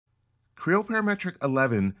Creo Parametric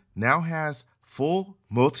 11 now has full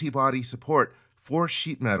multi-body support for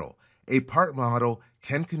sheet metal. A part model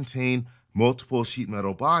can contain multiple sheet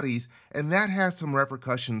metal bodies, and that has some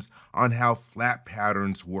repercussions on how flat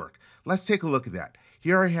patterns work. Let's take a look at that.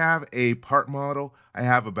 Here I have a part model. I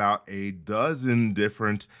have about a dozen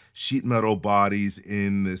different sheet metal bodies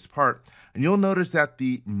in this part. And you'll notice that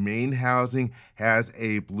the main housing has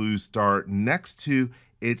a blue star next to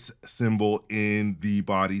its symbol in the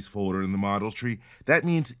bodies folder in the model tree. That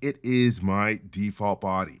means it is my default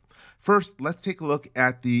body. First, let's take a look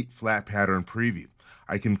at the flat pattern preview.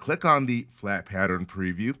 I can click on the flat pattern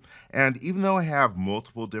preview, and even though I have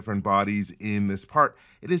multiple different bodies in this part,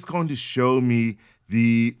 it is going to show me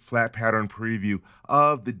the flat pattern preview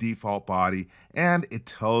of the default body, and it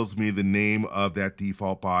tells me the name of that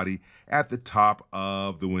default body at the top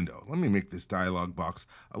of the window. Let me make this dialog box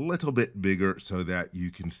a little bit bigger so that you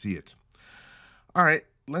can see it. All right,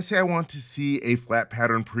 let's say I want to see a flat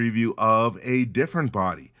pattern preview of a different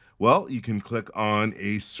body. Well, you can click on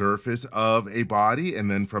a surface of a body, and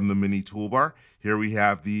then from the mini toolbar, here we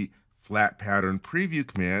have the flat pattern preview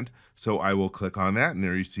command. So I will click on that, and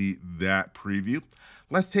there you see that preview.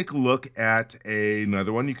 Let's take a look at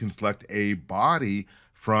another one. You can select a body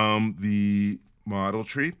from the model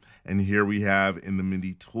tree, and here we have in the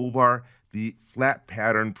mini toolbar the flat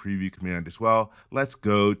pattern preview command as well. Let's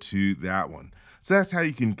go to that one. So that's how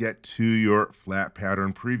you can get to your flat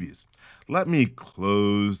pattern previews. Let me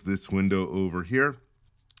close this window over here.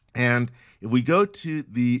 And if we go to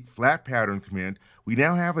the flat pattern command, we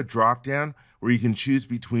now have a drop-down where you can choose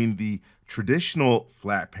between the traditional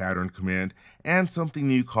flat pattern command and something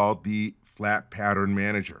new called the flat pattern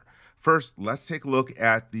manager. First, let's take a look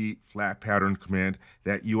at the flat pattern command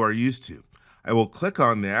that you are used to. I will click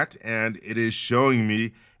on that, and it is showing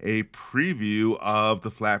me a preview of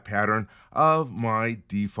the flat pattern of my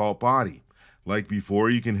default body. Like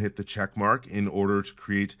before, you can hit the check mark in order to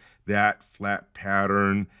create that flat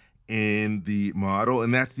pattern in the model,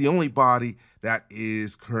 and that's the only body that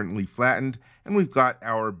is currently flattened. And we've got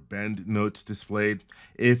our bend notes displayed.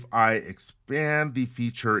 If I expand the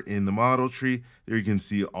feature in the model tree, there you can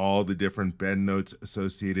see all the different bend notes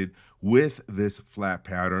associated with this flat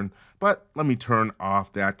pattern. But let me turn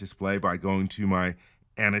off that display by going to my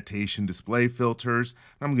annotation display filters.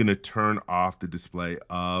 I'm going to turn off the display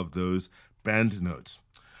of those bend notes.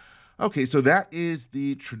 Okay, so that is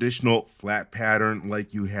the traditional flat pattern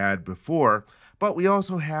like you had before, but we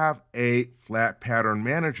also have a flat pattern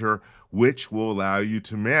manager which will allow you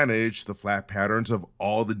to manage the flat patterns of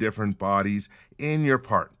all the different bodies in your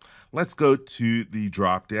part. Let's go to the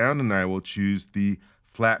drop down, and I will choose the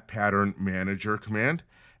flat pattern manager command.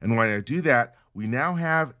 And when I do that, we now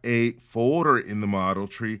have a folder in the model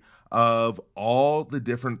tree of all the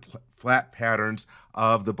different flat patterns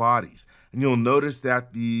of the bodies. And you'll notice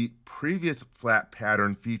that the previous flat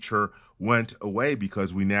pattern feature went away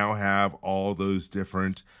because we now have all those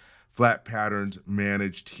different flat patterns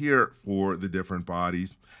managed here for the different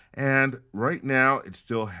bodies. And right now, it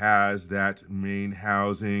still has that main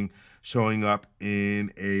housing showing up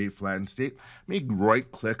in a flattened state. Let me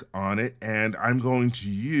right-click on it, and I'm going to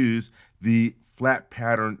use the flat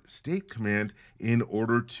pattern state command in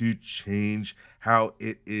order to change how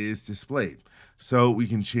it is displayed. So we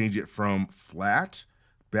can change it from flat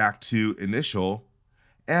back to initial,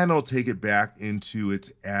 and I'll take it back into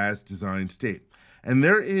its as designed state. And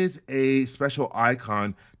there is a special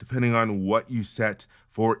icon depending on what you set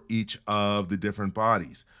for each of the different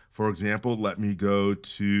bodies. For example, let me go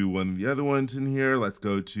to one of the other ones in here. Let's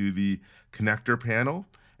go to the connector panel,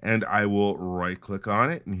 and I will right-click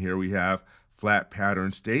on it. And here we have flat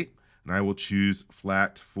pattern state, and I will choose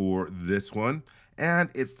flat for this one,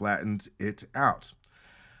 and it flattens it out.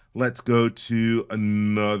 Let's go to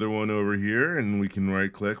another one over here, and we can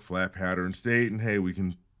right-click flat pattern state, and hey, we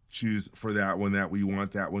can choose for that one that we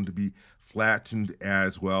want that one to be flattened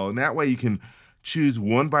as well. And that way you can choose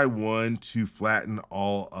one by one to flatten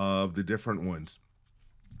all of the different ones.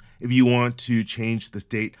 If you want to change the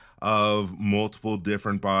state of multiple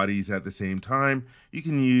different bodies at the same time, you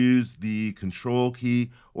can use the Control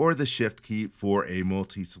key or the Shift key for a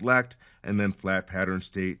multi-select, and then flat pattern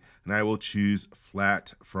state. And I will choose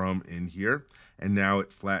flat from in here. And now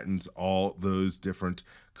it flattens all those different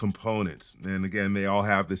components. And again, they all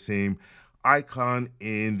have the same icon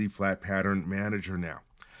in the flat pattern manager now.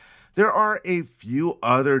 There are a few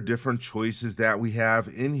other different choices that we have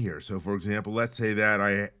in here. So for example, let's say that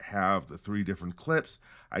I have the 3 different clips.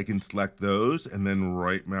 I can select those and then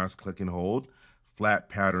right mouse click and hold, flat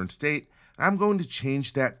pattern state. I'm going to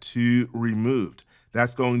change that to removed.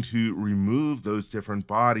 That's going to remove those different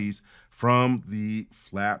bodies from the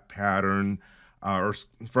flat pattern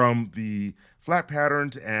from the flat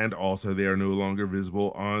patterns, and also they are no longer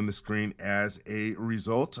visible on the screen as a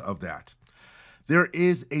result of that. There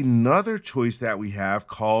is another choice that we have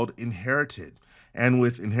called inherited. And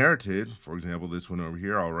with inherited, for example, this one over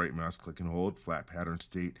here, I'll right mouse click and hold, flat pattern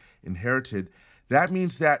state inherited. That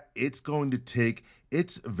means that it's going to take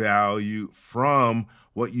its value from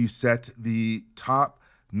what you set the top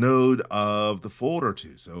node of the folder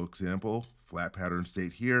to. So example, flat pattern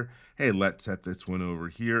state here. Hey, let's set this one over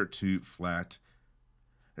here to flat.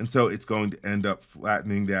 And so it's going to end up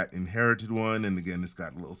flattening that inherited one. And again, it's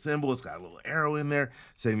got a little symbol, it's got a little arrow in there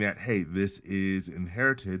saying that, hey, this is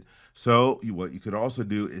inherited. So what you could also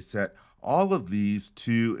do is set all of these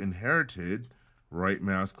to inherited, right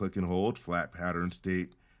mouse click and hold, flat pattern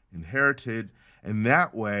state inherited. And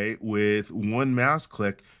that way, with one mouse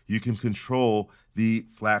click, you can control the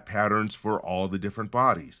flat patterns for all the different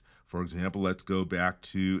bodies. For example, let's go back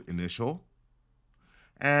to initial.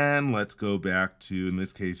 And let's go back to, in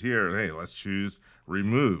this case here, hey, let's choose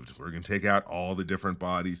removed. We're going to take out all the different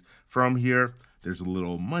bodies from here. There's a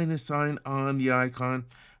little minus sign on the icon.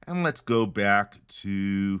 And let's go back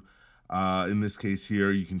to, in this case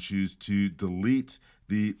here, you can choose to delete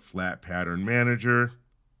the flat pattern manager.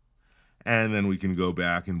 And then we can go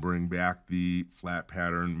back and bring back the flat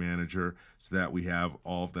pattern manager so that we have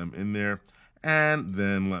all of them in there. And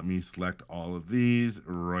then let me select all of these,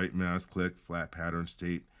 right mouse click, flat pattern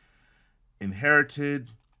state inherited.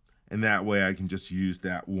 And that way I can just use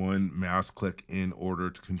that one mouse click in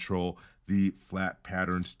order to control the flat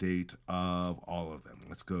pattern state of all of them.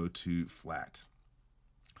 Let's go to flat.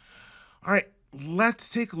 All right,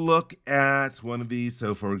 let's take a look at one of these.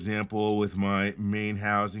 So for example, with my main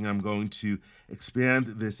housing, I'm going to expand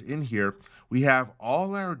this in here. We have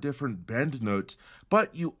all our different bend notes,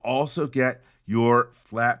 but you also get your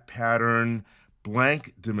flat pattern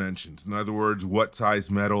blank dimensions. In other words, what size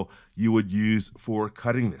metal you would use for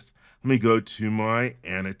cutting this. Let me go to my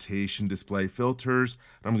annotation display filters.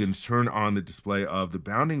 I'm going to turn on the display of the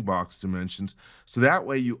bounding box dimensions. So that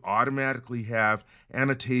way you automatically have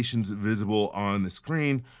annotations visible on the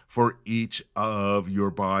screen for each of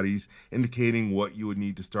your bodies, indicating what you would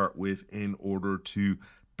need to start with in order to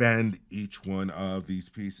bend each one of these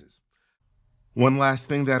pieces. One last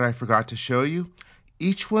thing that I forgot to show you,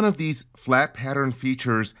 each one of these flat pattern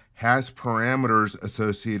features has parameters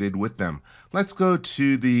associated with them. Let's go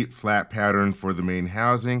to the flat pattern for the main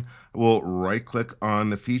housing. We'll right click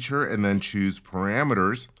on the feature and then choose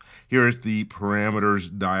parameters. Here's the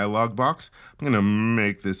parameters dialog box. I'm going to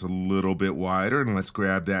make this a little bit wider and let's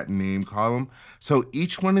grab that name column. So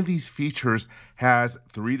each one of these features has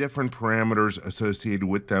 3 different parameters associated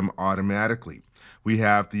with them automatically. We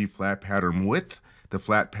have the flat pattern width, the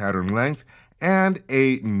flat pattern length, and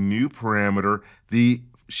a new parameter, the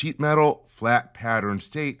sheet metal flat pattern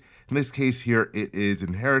state. In this case here, it is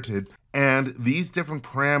inherited. And these different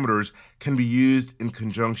parameters can be used in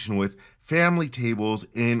conjunction with family tables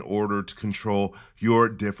in order to control your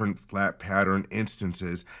different flat pattern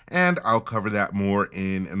instances. And I'll cover that more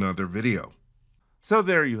in another video. So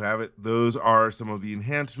there you have it. Those are some of the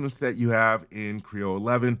enhancements that you have in Creo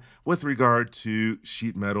 11 with regard to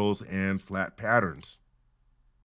sheet metals and flat patterns.